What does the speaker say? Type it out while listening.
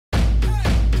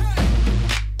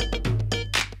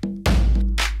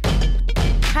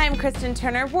Kristen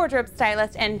Turner, wardrobe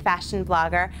stylist and fashion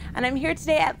blogger, and I'm here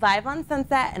today at Live on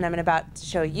Sunset, and I'm about to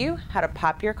show you how to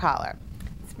pop your collar.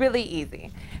 It's really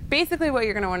easy. Basically what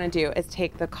you're going to want to do is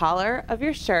take the collar of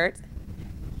your shirt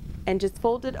and just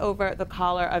fold it over the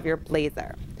collar of your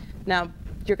blazer. Now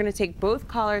you're going to take both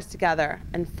collars together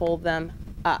and fold them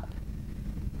up.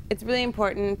 It's really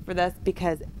important for this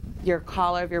because your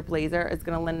collar of your blazer is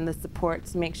going to lend the support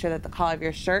to make sure that the collar of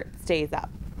your shirt stays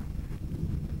up.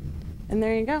 And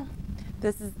there you go.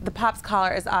 The Pops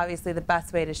collar is obviously the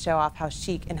best way to show off how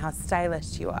chic and how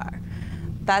stylish you are.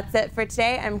 That's it for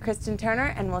today. I'm Kristen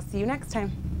Turner, and we'll see you next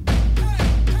time.